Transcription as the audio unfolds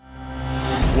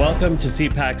Welcome to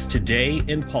CPAC's Today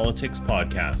in Politics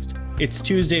podcast. It's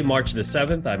Tuesday, March the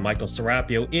 7th. I'm Michael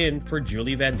Serapio in for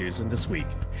Julie Van Dusen this week.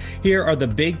 Here are the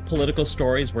big political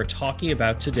stories we're talking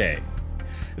about today.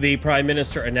 The Prime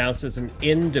Minister announces an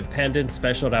independent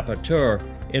special rapporteur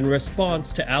in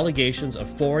response to allegations of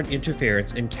foreign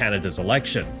interference in Canada's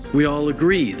elections. We all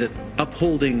agree that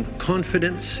upholding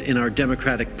confidence in our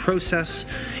democratic process,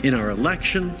 in our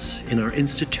elections, in our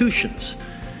institutions,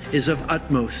 is of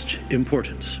utmost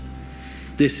importance.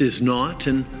 This is not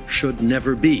and should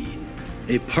never be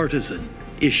a partisan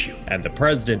issue. And the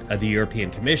President of the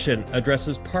European Commission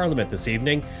addresses Parliament this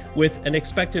evening with an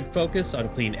expected focus on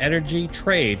clean energy,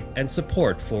 trade, and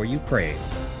support for Ukraine.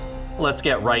 Let's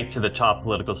get right to the top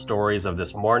political stories of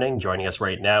this morning. Joining us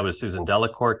right now is Susan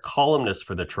Delacourt, columnist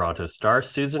for the Toronto Star.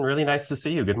 Susan, really nice to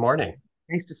see you. Good morning.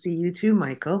 Nice to see you too,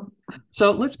 Michael.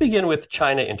 So let's begin with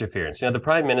China interference. The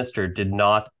Prime Minister did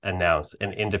not announce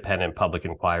an independent public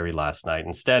inquiry last night.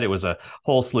 Instead, it was a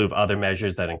whole slew of other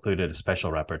measures that included a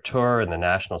special rapporteur and the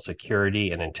National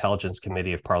Security and Intelligence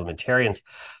Committee of Parliamentarians.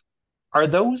 Are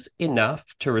those enough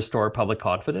to restore public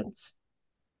confidence?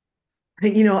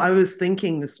 I was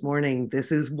thinking this morning,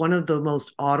 this is one of the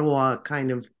most Ottawa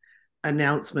kind of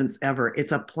announcements ever.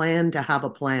 It's a plan to have a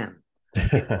plan.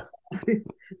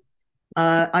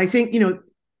 I think,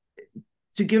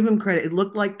 to give them credit, it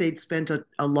looked like they'd spent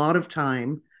a lot of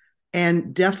time,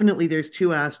 and definitely there's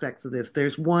two aspects of this.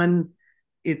 There's one,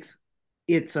 it's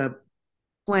a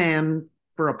plan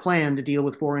for a plan to deal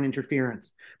with foreign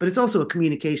interference, but it's also a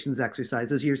communications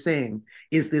exercise, as you're saying.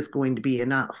 Is this going to be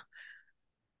enough?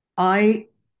 I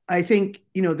think,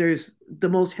 there's the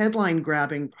most headline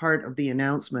grabbing part of the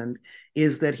announcement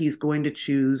is that he's going to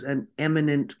choose an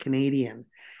eminent Canadian.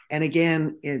 And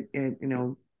again,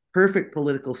 perfect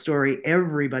political story.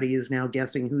 Everybody is now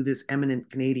guessing who this eminent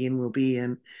Canadian will be,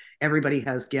 and everybody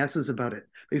has guesses about it.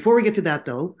 Before we get to that,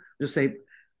 though, just say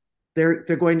they're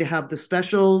going to have the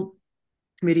special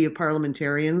committee of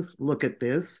parliamentarians look at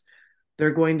this.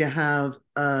 They're going to have,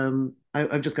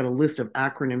 I've just got a list of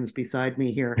acronyms beside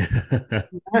me here.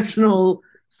 National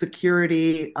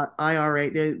Security,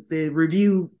 IRA, the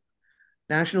review,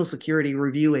 National Security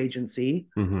Review Agency.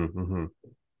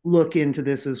 Look into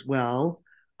this as well.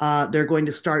 They're going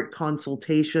to start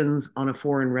consultations on a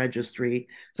foreign registry.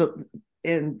 So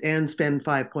and spend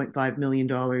 $5.5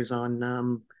 million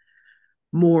on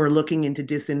more looking into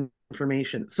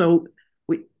disinformation. So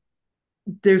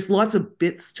there's lots of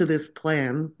bits to this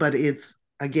plan, but it's,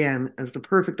 again, as the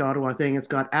perfect Ottawa thing, it's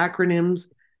got acronyms,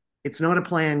 it's not a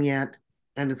plan yet,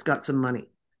 and it's got some money.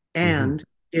 And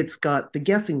it's got the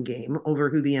guessing game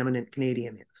over who the eminent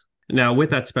Canadian is. Now, with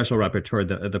that special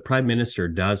rapporteur, the Prime Minister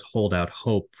does hold out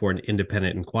hope for an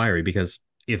independent inquiry, because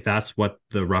if that's what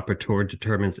the rapporteur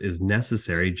determines is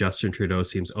necessary, Justin Trudeau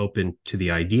seems open to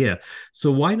the idea. So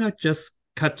why not just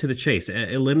cut to the chase,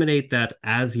 eliminate that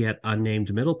as yet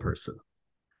unnamed middle person?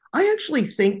 I actually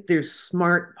think there's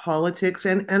smart politics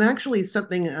and actually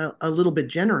something a little bit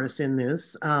generous in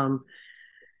this,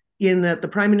 in that the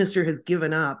Prime Minister has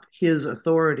given up his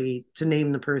authority to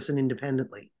name the person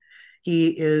independently.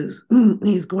 He's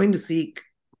going to seek,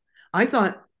 I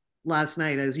thought last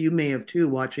night, as you may have too,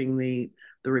 watching the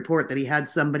report, that he had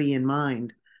somebody in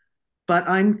mind. But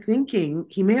I'm thinking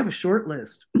he may have a short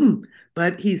list,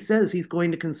 but he says he's going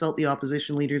to consult the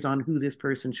opposition leaders on who this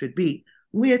person should be,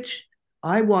 which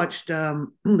I watched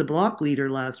the Bloc leader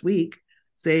last week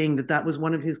saying that was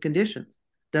one of his conditions,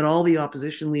 that all the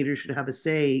opposition leaders should have a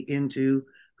say into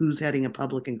who's heading a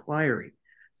public inquiry.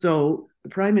 So the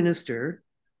Prime Minister,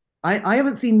 I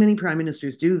haven't seen many prime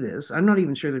ministers do this. I'm not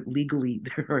even sure that legally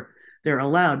they're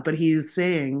allowed, but he's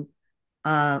saying,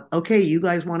 okay, you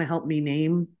guys want to help me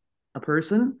name a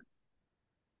person?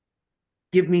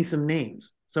 Give me some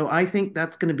names. So I think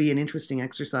that's going to be an interesting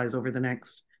exercise over the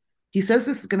next. He says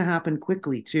this is going to happen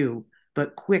quickly too,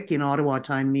 but quick in Ottawa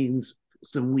time means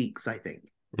some weeks, I think.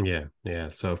 Yeah.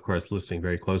 So, of course, listening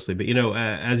very closely. But,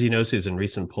 as you know, Susan,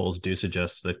 recent polls do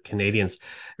suggest that Canadians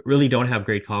really don't have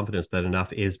great confidence that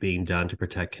enough is being done to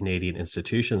protect Canadian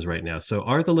institutions right now. So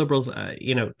are the Liberals,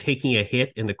 taking a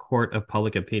hit in the court of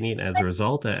public opinion as a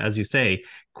result? As you say,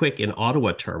 quick in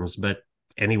Ottawa terms, but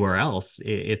anywhere else,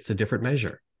 it's a different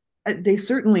measure. They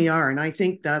certainly are. And I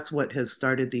think that's what has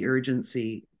started the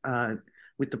urgency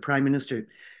with the Prime Minister.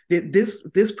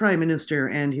 This Prime Minister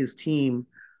and his team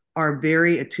are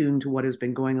very attuned to what has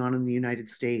been going on in the United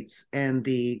States and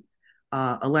the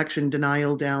election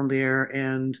denial down there,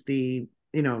 and we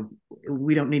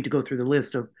don't need to go through the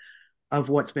list of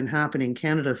what's been happening.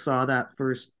 Canada saw that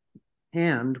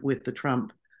firsthand with the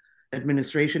Trump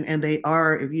administration, and they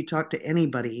are, if you talk to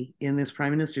anybody in this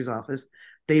Prime Minister's office,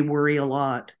 they worry a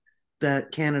lot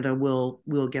that Canada will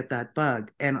get that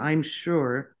bug. And I'm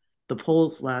sure the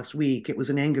polls last week, it was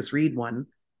an Angus Reid one,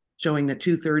 showing that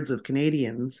 2/3 of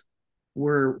Canadians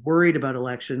were worried about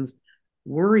elections.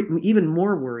 Even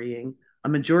more worrying, a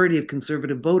majority of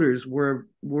Conservative voters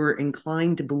were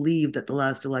inclined to believe that the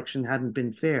last election hadn't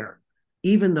been fair,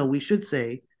 even though we should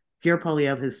say Pierre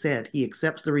Poilievre has said he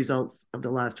accepts the results of the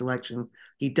last election.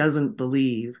 He doesn't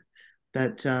believe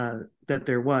that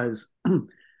there was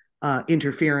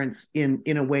interference in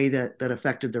a way that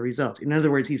affected the result. In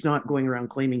other words, he's not going around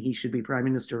claiming he should be prime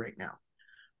minister right now.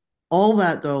 All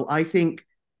that, though, I think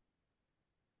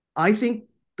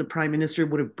the prime minister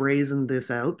would have brazened this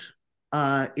out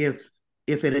if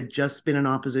it had just been an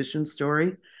opposition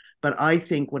story. But I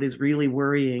think what is really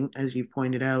worrying, as you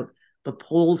pointed out, the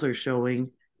polls are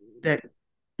showing that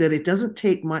it doesn't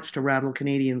take much to rattle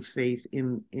Canadians' faith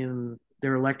in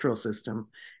their electoral system,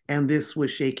 and this was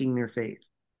shaking their faith.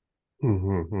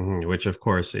 Which, of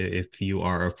course, if you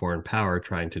are a foreign power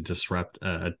trying to disrupt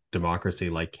a democracy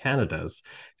like Canada's,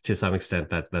 to some extent,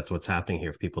 that's what's happening here.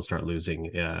 If people start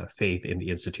losing faith in the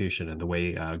institution and the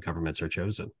way governments are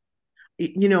chosen.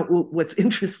 You know, what's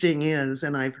interesting is,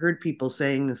 and I've heard people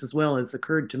saying this as well, it's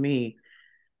occurred to me,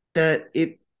 that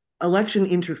election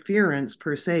interference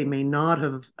per se may not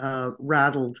have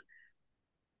rattled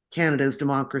Canada's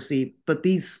democracy, but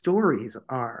these stories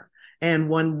are. And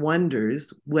one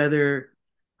wonders whether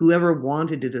whoever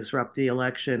wanted to disrupt the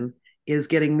election is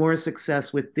getting more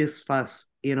success with this fuss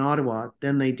in Ottawa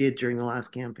than they did during the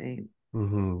last campaign.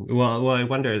 Well, I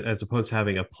wonder, as opposed to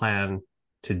having a plan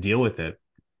to deal with it,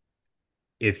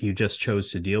 if you just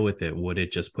chose to deal with it, would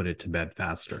it just put it to bed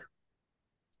faster?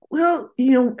 Well,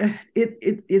 you know,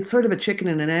 it's sort of a chicken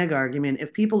and an egg argument.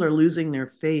 If people are losing their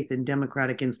faith in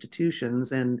democratic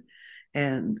institutions, and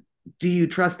do you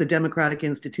trust the democratic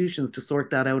institutions to sort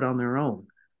that out on their own?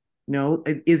 No,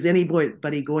 is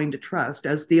anybody going to trust,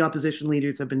 as the opposition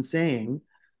leaders have been saying,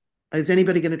 is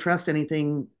anybody going to trust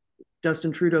anything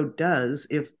Justin Trudeau does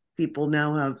if people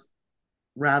now have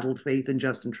rattled faith in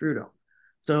Justin Trudeau?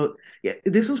 So yeah,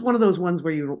 this is one of those ones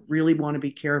where you really want to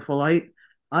be careful.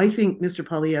 I think Mr.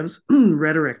 Poilievre's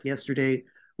rhetoric yesterday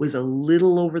was a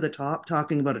little over the top,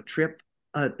 talking about a trick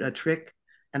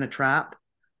and a trap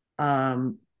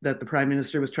that the prime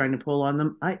minister was trying to pull on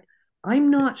them.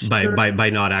 I'm not sure by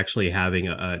not actually having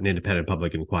an independent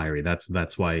public inquiry. That's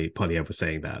why Poilievre was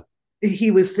saying that.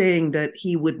 He was saying that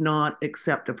he would not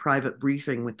accept a private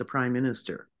briefing with the prime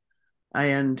minister,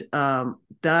 and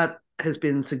that has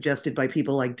been suggested by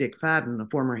people like Dick Fadden, the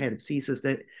former head of CSIS,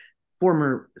 that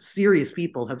former serious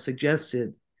people have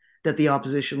suggested that the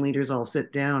opposition leaders all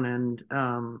sit down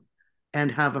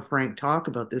and have a frank talk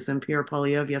about this. And Pierre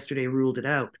Poilievre yesterday ruled it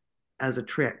out as a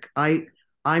trick.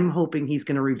 I'm hoping he's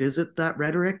going to revisit that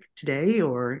rhetoric today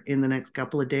or in the next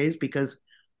couple of days, because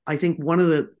I think one of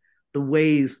the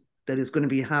ways that is going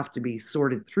to have to be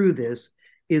sorted through this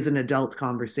is an adult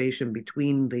conversation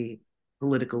between the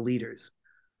political leaders,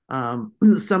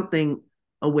 something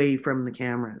away from the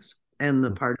cameras and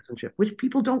the partisanship, which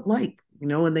people don't like, you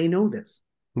know, and they know this.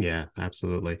 Yeah,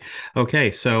 absolutely. Okay,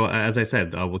 so as I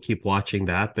said, we'll keep watching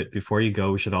that. But before you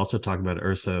go, we should also talk about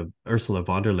Ursula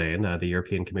von der Leyen, the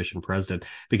European Commission president,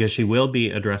 because she will be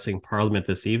addressing Parliament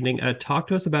this evening. Talk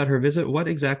to us about her visit. What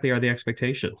exactly are the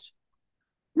expectations?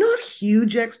 Not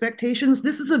huge expectations.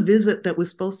 This is a visit that was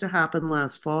supposed to happen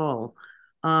last fall,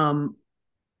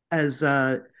 as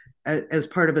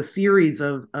part of a series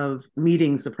of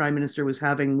meetings the prime minister was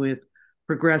having with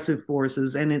progressive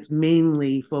forces, and it's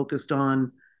mainly focused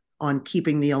on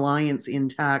keeping the alliance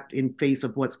intact in face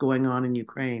of what's going on in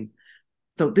Ukraine.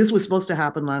 So this was supposed to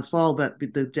happen last fall, but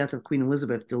the death of Queen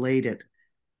Elizabeth delayed it.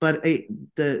 But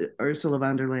the Ursula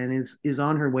von der Leyen is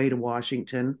on her way to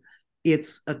Washington.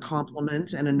 It's a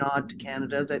compliment and a nod to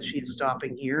Canada that she is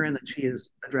stopping here and that she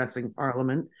is addressing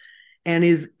Parliament, and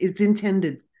it's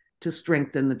intended to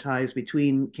strengthen the ties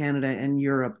between Canada and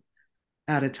Europe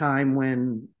at a time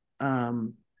when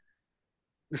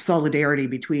the solidarity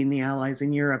between the allies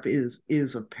in Europe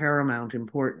is of paramount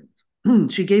importance.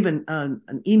 She gave an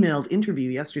emailed interview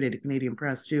yesterday to Canadian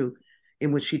Press too,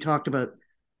 in which she talked about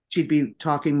she'd be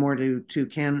talking more to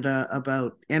Canada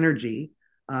about energy,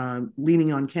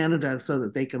 leaning on Canada so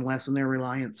that they can lessen their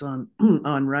reliance on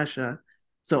Russia.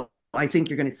 So I think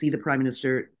you're going to see the Prime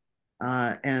Minister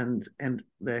and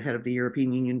the head of the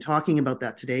European Union talking about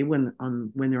that today when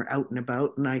they're out and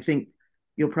about, and I think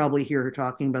you'll probably hear her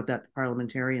talking about that to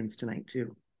parliamentarians tonight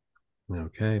too.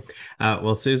 Okay.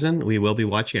 Well, Susan, we will be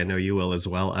watching. I know you will as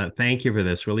well. Thank you for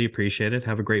this. Really appreciate it.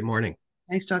 Have a great morning.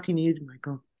 Nice talking to you,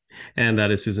 Michael. And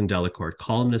that is Susan Delacourt,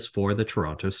 columnist for the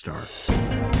Toronto Star.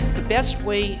 best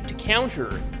way to counter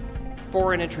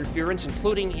foreign interference,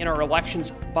 including in our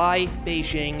elections, by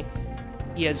Beijing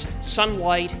is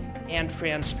sunlight and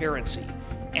transparency,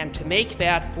 and to make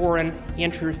that foreign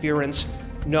interference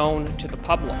known to the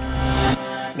public.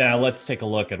 Now let's take a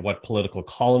look at what political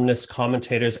columnists,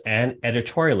 commentators, and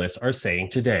editorialists are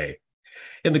saying today.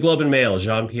 In the Globe and Mail,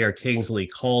 Jean-Pierre Kingsley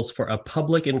calls for a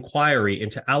public inquiry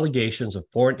into allegations of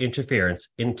foreign interference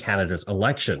in Canada's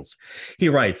elections. He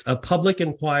writes, "A public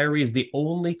inquiry is the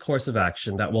only course of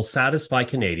action that will satisfy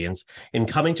Canadians in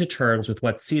coming to terms with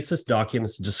what CSIS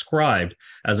documents described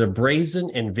as a brazen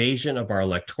invasion of our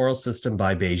electoral system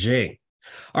by Beijing.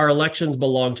 Our elections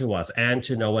belong to us and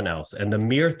to no one else, and the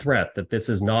mere threat that this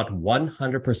is not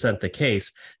 100% the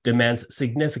case demands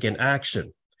significant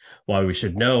action. While we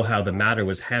should know how the matter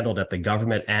was handled at the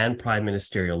government and prime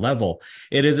ministerial level,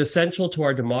 it is essential to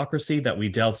our democracy that we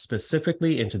delve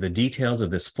specifically into the details of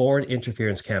this foreign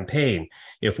interference campaign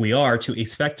if we are to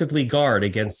effectively guard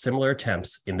against similar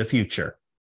attempts in the future."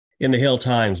 In the Hill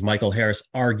Times, Michael Harris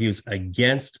argues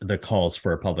against the calls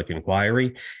for a public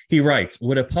inquiry. He writes,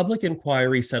 "Would a public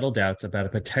inquiry settle doubts about a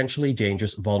potentially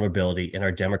dangerous vulnerability in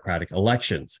our democratic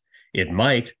elections? It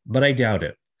might, but I doubt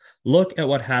it. Look at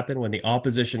what happened when the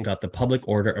opposition got the Public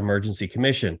Order Emergency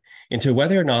Commission into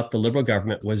whether or not the Liberal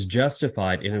government was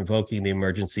justified in invoking the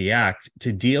Emergency Act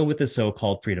to deal with the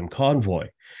so-called Freedom Convoy.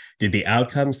 Did the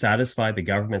outcome satisfy the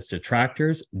government's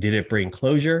detractors? Did it bring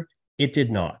closure? It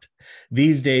did not.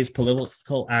 These days,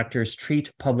 political actors treat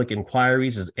public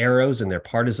inquiries as arrows in their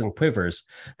partisan quivers.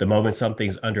 The moment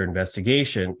something's under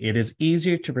investigation, it is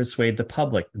easier to persuade the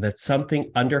public that something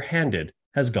underhanded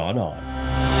has gone on."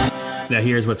 Now,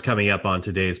 here's what's coming up on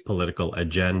today's political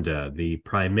agenda. The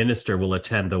Prime Minister will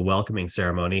attend the welcoming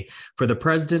ceremony for the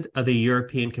President of the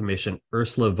European Commission,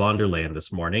 Ursula von der Leyen,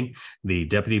 this morning. The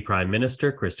Deputy Prime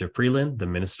Minister, Chrystia Freeland, the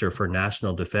Minister for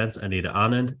National Defense, Anita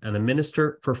Anand, and the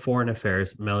Minister for Foreign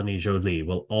Affairs, Melanie Joly,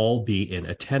 will all be in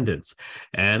attendance.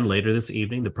 And later this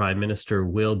evening, the Prime Minister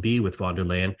will be with von der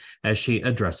Leyen as she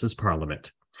addresses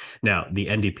Parliament. Now, the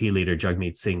NDP leader,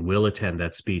 Jagmeet Singh, will attend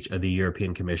that speech of the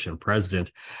European Commission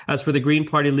president. As for the Green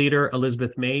Party leader,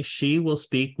 Elizabeth May, she will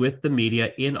speak with the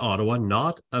media in Ottawa,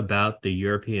 not about the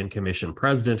European Commission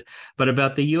president, but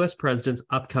about the U.S. president's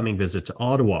upcoming visit to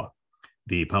Ottawa.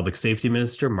 The Public Safety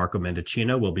Minister, Marco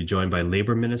Mendicino, will be joined by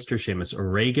Labour Minister Seamus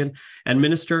O'Regan and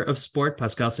Minister of Sport,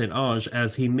 Pascal St-Onge,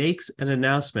 as he makes an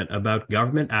announcement about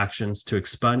government actions to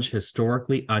expunge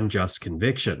historically unjust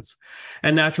convictions.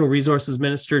 And Natural Resources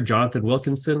Minister Jonathan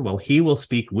Wilkinson, well, he will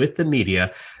speak with the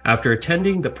media after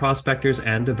attending the Prospectors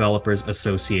and Developers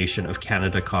Association of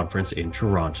Canada conference in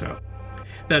Toronto.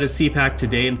 That is CPAC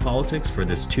Today in Politics for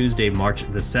this Tuesday, March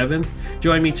the 7th.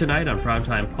 Join me tonight on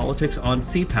Primetime Politics on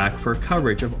CPAC for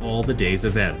coverage of all the day's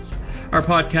events. Our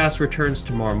podcast returns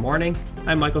tomorrow morning.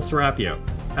 I'm Michael Serapio.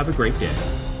 Have a great day.